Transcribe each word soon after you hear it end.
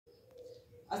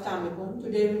Assalamualaikum.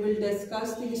 Today we will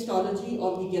discuss the histology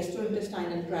of the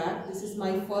gastrointestinal tract. This is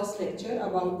my first lecture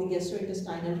about the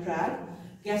gastrointestinal tract.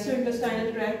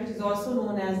 Gastrointestinal tract, which is also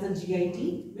known as the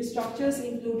GIT, with structures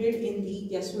included in the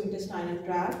gastrointestinal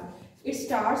tract. It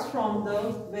starts from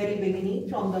the very beginning,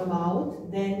 from the mouth,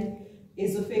 then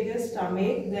esophagus,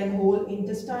 stomach, then whole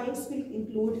intestines will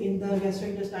include in the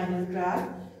gastrointestinal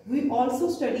tract. We also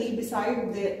study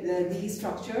beside these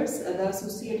structures the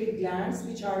associated glands,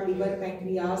 which are liver,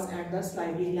 pancreas and the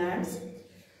salivary glands.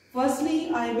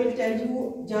 Firstly, I will tell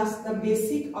you just the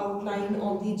basic outline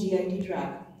of the GIT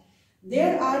tract.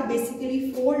 There are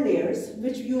basically 4 layers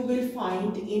which you will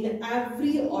find in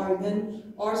every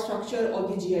organ or structure of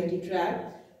the GIT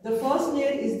tract. The first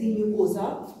layer is the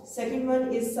mucosa, second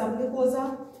one is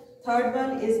submucosa, third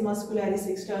one is muscularis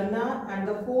externa, and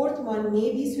the fourth one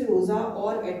may be serosa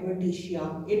or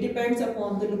adventitia. It depends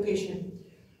upon the location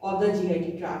of the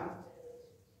GIT tract.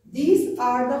 These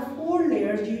are the 4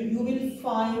 layers you will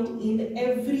find in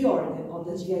every organ of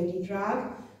the GIT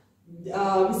tract.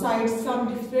 Besides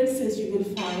some differences you will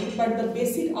find, but the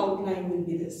basic outline will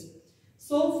be this.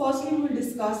 So firstly we will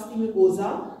discuss the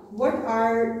mucosa. What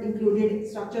are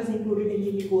structures included in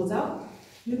the mucosa?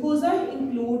 Mucosa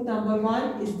include, number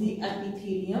 1 is the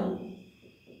epithelium.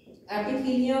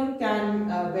 Epithelium can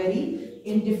vary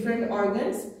in different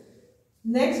organs.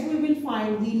 Next we will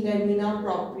find the lamina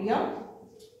propria.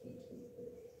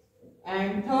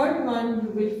 And third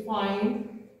one we will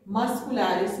find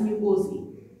muscularis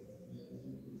mucosae.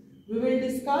 We will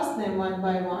discuss them one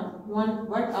by one.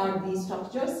 What are these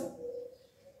structures?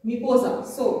 Mucosa.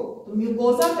 So, the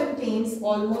mucosa contains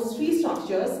almost 3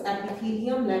 structures: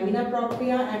 epithelium, lamina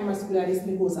propria and muscularis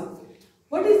mucosa.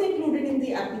 What is included in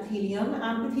the epithelium?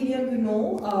 Epithelium, you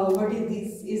know what is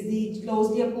this? Is the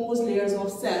closely opposed layers of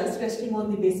cells resting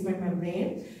on the basement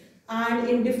membrane. And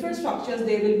in different structures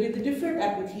there will be the different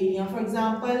epithelium. For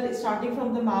example, starting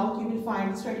from the mouth you will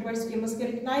find stratified squamous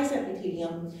keratinized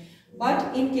epithelium.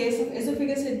 But in case of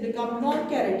esophagus it becomes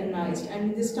non-keratinized,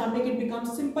 and in the stomach it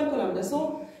becomes simple columnar.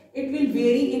 So it will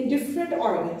vary in different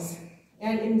organs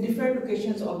and in different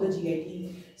locations of the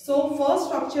GIT. So first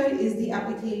structure is the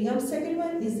epithelium, second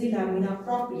one is the lamina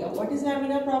propria. What is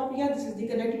lamina propria? This is the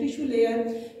connective tissue layer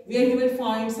where you will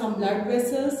find some blood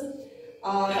vessels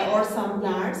or some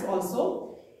glands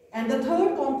also. And the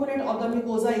third component of the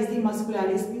mucosa is the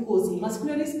muscularis mucosae.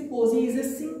 Muscularis mucosae is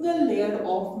a single layer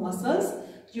of muscles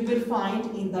you will find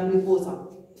in the mucosa.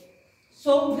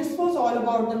 So this was all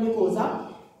about the mucosa.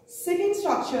 Second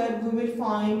structure we will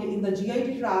find in the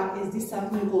GIT tract is the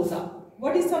submucosa.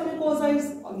 What is submucosa?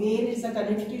 Is again it's a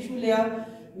connective tissue layer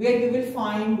where you will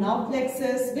find nerve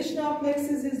plexus. Which nerve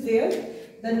plexus is there?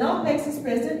 The nerve plexus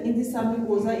present in the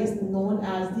submucosa is known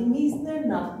as the Meissner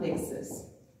nerve plexus.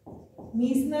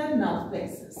 Meissner nerve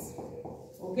plexus.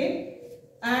 Okay.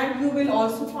 And you will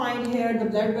also find here the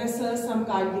blood vessels, some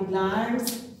cardiac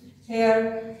glands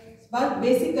here. But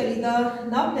basically the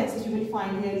nerve plexus you will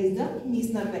find here is the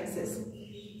Meissner plexus.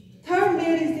 Third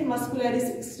layer is the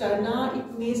muscularis externa.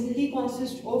 It mainly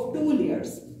consists of 2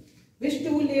 layers. Which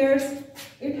 2 layers?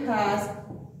 It has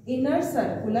inner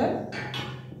circular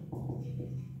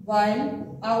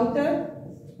while outer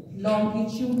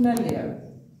longitudinal layer.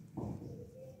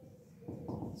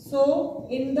 So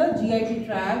in the GIT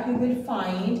tract you will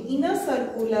find inner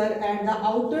circular and the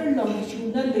outer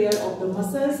longitudinal layer of the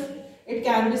muscles. It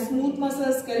can be smooth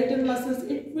muscles, skeletal muscles.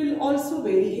 It will also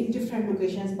vary in different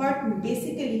locations, but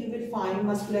basically you will find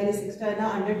muscularis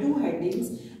externa under 2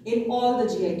 headings in all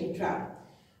the GIT tract.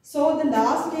 So the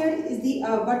last layer is the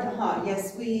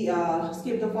we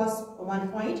skipped the first one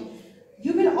point.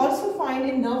 You will also find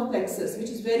a nerve plexus, which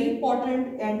is very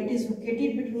important, and it is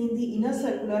located between the inner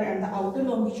circular and the outer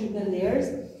longitudinal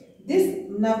layers. This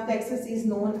nerve plexus is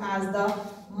known as the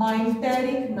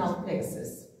myenteric nerve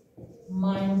plexus.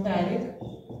 Myenteric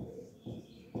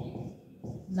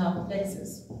nerve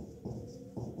plexus.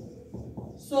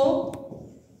 So,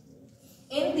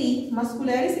 in the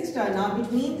muscularis externa,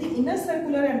 between the inner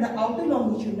circular and the outer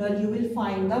longitudinal, you will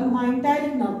find the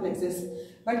myenteric nerve plexus.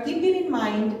 But keep it in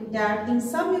mind that in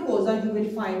submucosa you will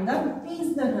find the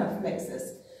Meissner nerve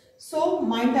plexus. So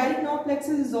myenteric nerve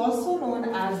plexus is also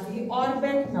known as the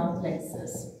Orbeck nerve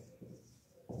plexus.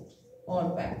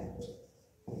 Orbeck.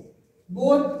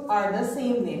 Both are the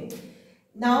same name.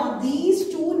 Now these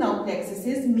 2 nerve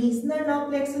plexuses, Meissner nerve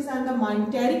plexus and the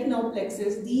myenteric nerve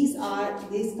plexus, these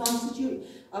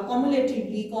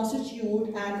cumulatively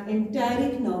constitute an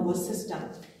enteric nervous system.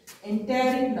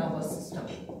 Enteric nervous system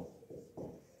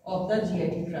of the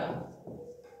GIT tract.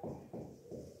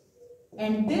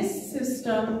 And this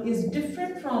system is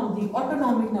different from the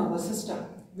autonomic nervous system.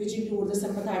 which include the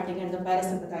sympathetic and the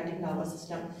parasympathetic nervous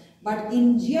system. But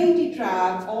in GIT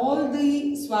tract, all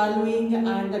the swallowing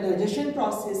and the digestion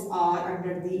process are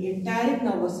under the enteric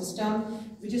nervous system,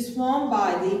 which is formed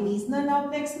by the mesenteric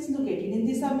nerve plexus located in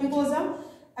the submucosa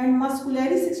and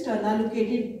muscularis externa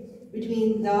located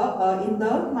between the in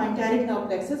the myenteric nerve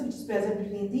plexus, which is present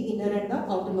between the inner and the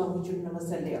outer longitudinal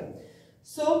muscle layer.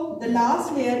 So the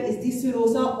last layer is the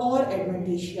serosa or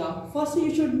adventitia. First,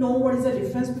 you should know what is the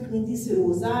difference between the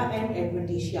serosa and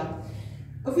adventitia.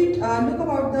 If we look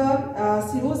about the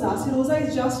serosa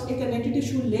is just a connective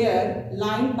tissue layer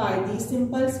lined by the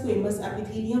simple squamous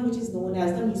epithelium, which is known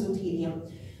as the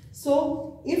mesothelium.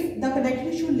 So if the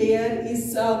connective tissue layer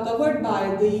is covered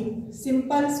by the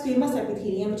simple squamous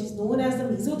epithelium, which is known as the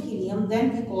mesothelium,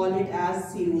 then we call it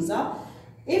as serosa.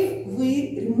 If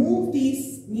we remove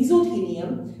this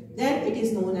mesothelium, then it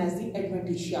is known as the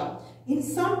adventitia. In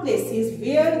some places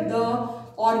where the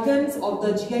organs of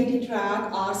the GIT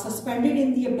tract are suspended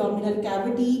in the abdominal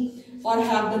cavity or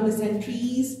have the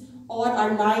mesenteries or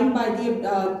are lined by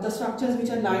the structures which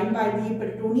are lined by the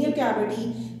peritoneal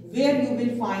cavity, where you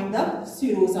will find the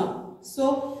serosa.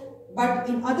 So, but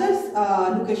in other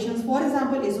locations, for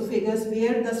example esophagus,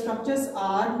 where the structures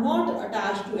are not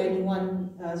attached to any one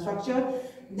structure,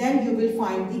 then you will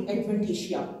find the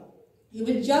adventitia. You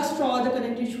will just draw the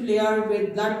connective tissue layer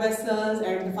with blood vessels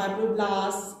and the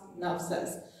fibroblasts, nerve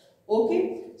cells.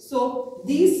 Okay, so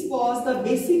this was the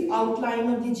basic outline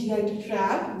of the GIT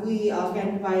tract. We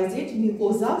can revise it: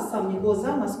 mucosa,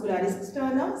 submucosa, muscularis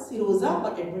externa, serosa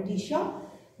or adventitia.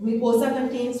 Mucosa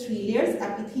contains 3 layers: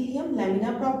 epithelium,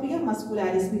 lamina propria,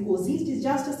 muscularis mucosis. It is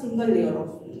just a single layer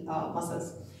of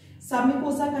muscles.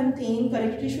 Submucosa contains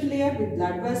connective tissue layer with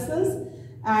blood vessels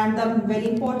and the very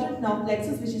important nerve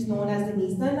plexus, which is known as the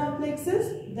mesenteric nerve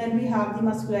plexus. Then we have the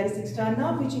muscularis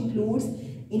externa, which includes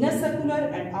inner circular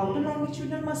and outer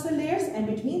longitudinal muscle layers, and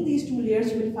between these 2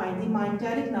 layers you will find the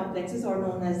myenteric nerve plexus, or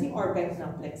known as the Orbeck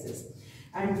nerve plexus.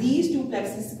 And these 2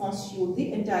 plexuses constitute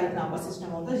the enteric nervous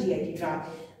system of the GIT tract.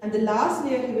 And the last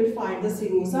layer you will find the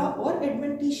serosa or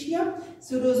adventitia.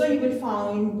 Serosa you will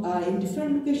find in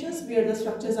different locations where the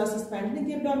structures are suspended in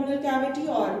the abdominal cavity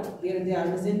or where they are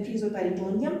mesenteries or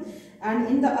peritoneum. And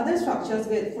in the other structures,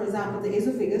 where, for example, the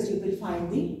esophagus, you will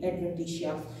find the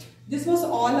adventitia. This was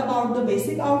all about the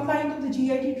basic outline of the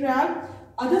GIT tract.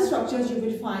 Other structures you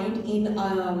will find in,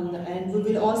 and we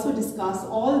will also discuss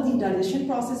all the digestion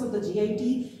process of the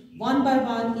GIT one by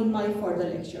one in my further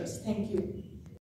lectures. Thank you.